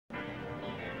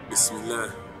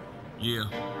Bismillah.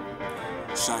 Yeah.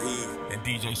 Shaheed and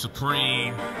DJ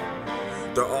Supreme.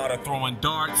 The art of throwing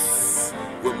darts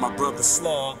with my brother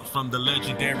Slug from the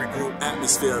legendary group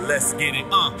Atmosphere. Let's get it.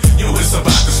 Yo, it's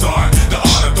about to start. The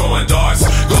art of throwing darts.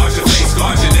 Guard your face,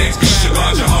 guard your necks, you should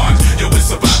guard your heart. Yo,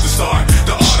 it's about to start.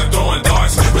 The art of throwing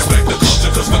darts. Respect the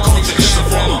culture, cause the culture is a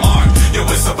form of art. Yo,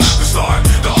 it's about to start.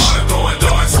 The art of throwing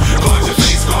darts. Guard your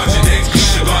face, guard your necks, you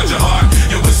should guard your heart.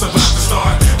 Yo, it's about to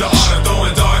start. The art of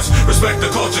throwing darts. Respect the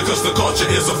culture, cause the culture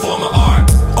is a form of art.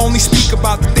 Only speak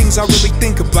about the things I really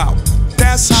think about.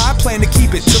 That's how I plan to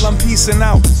keep it till I'm peacing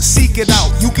out. Seek it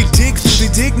out, you can dig through the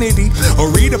dignity, or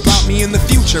read about me in the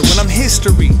future when I'm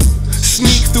history.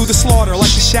 Sneak through the slaughter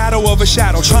like the shadow of a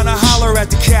shadow, trying to holler at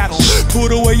the cattle.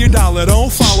 Put away your dollar,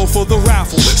 don't follow for the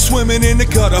raffle. Swimming in the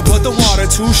gutter, but the water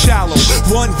too shallow.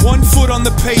 One foot on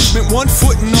the pavement, 1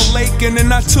 foot in the lake, and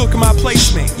then I took my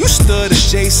placement. You stood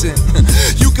adjacent.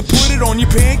 You could put it on your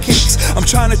pancakes. I'm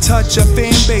trying to touch a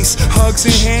fan base, hugs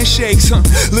and handshakes.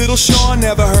 Little Sean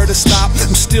never heard a stop.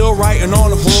 I'm still writing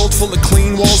on a world full of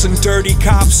clean walls and dirty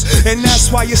cops. And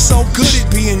that's why you're so good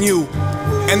at being you.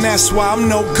 And that's why I'm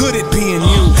no good at being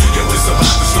you. Yo, it's about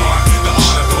to start. The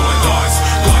art of throwing darts.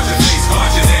 Guard your face,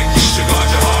 guard your neck, you should guard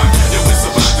your heart. Yo, it's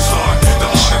about to start. The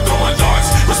art of throwing darts.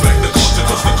 Respect the culture,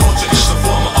 cause the culture is a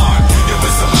form of art. Yo,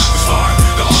 it's about to start.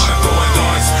 The art of throwing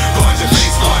darts. Guard your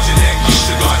face, guard your neck, you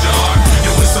should guard your heart.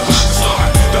 Yo, it's about to start.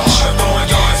 The art of throwing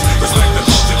darts. Respect the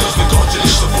culture, cause the culture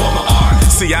is a form of art.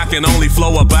 See, I can only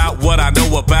flow about what I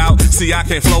know about. See, I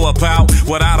can't flow about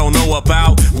what I don't know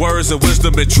about. Words of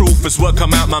wisdom and truth is what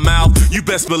come out my mouth. You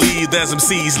best believe there's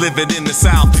MCs living in the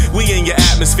South. We in your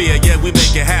atmosphere, yeah, we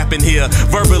make it happen here.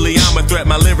 Verbally, I'm a threat,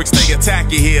 my lyrics, they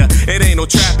attack you here. It ain't no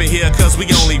trapping here, cause we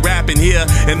only rapping here.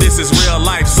 And this is real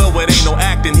life, so it ain't no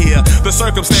acting here. The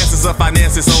circumstances of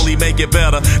finances only make it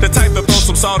better. The type to throw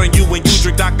some salt on you when you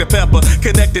drink Dr. Pepper.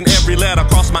 Connecting every letter,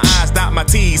 cross my I's, dot my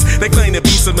T's. They claim to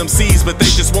be some MCs, but they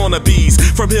just wannabes.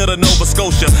 From here to Nova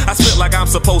Scotia, I spit like I'm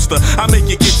supposed to. I make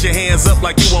you get your hands up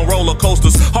like you on roller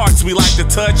coasters. Hearts we like to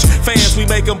touch, fans we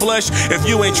make them blush. If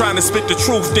you ain't trying to spit the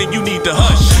truth, then you need to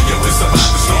hush. Yo, it's about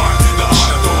to start. The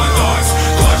art of throwing darts.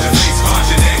 Guard your face, guard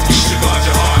your neck, you should guard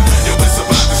your heart. Yo, it's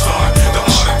about to start. The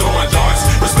art of throwing darts.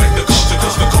 Respect the culture,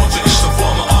 cause the culture is a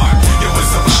form of art. Yo,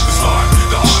 it's about to start.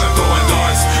 The art of throwing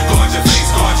darts. Guard your face,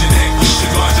 guard your neck, you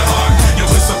should guard your heart. Yo,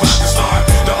 it's about to start.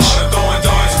 The art of throwing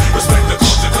darts. Respect the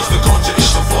culture, cause the culture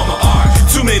is a form of art.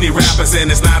 Too many rappers and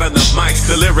it's not enough mics.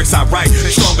 The lyrics I write, they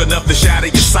strong enough to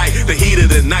shatter your sight. The heat of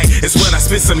the night is when I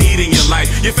spit some heat in your life.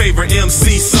 Your favorite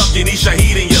MC suck, you need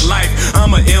Shaheed in your life.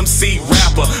 I'm a MC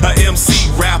rapper, a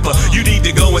MC rapper. You need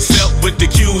to go and step with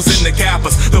the Q's and the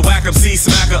Kappas. The whack MC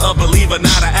smacker, a believer,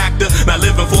 not an actor. Not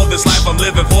living for this life, I'm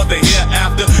living for the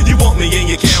hereafter. You want me in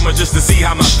your camera just to see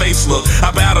how my face look.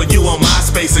 I battle you on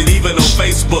MySpace and even on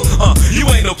Facebook. You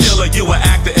ain't no killer, you an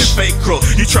actor and fake crook.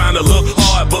 You trying to look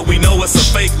hard, but we know it's a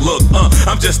fake look.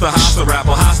 I'm just a hostile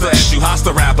rapper, hostile at you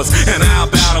hostile rappers. And I'll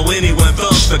battle anyone,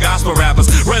 thugs the gospel rappers.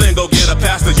 Run and go get a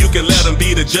pastor, you can let him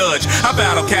be the judge. I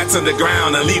battle cats in the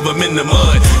ground and leave them in the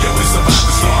mud. Yo, it's about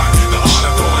to start.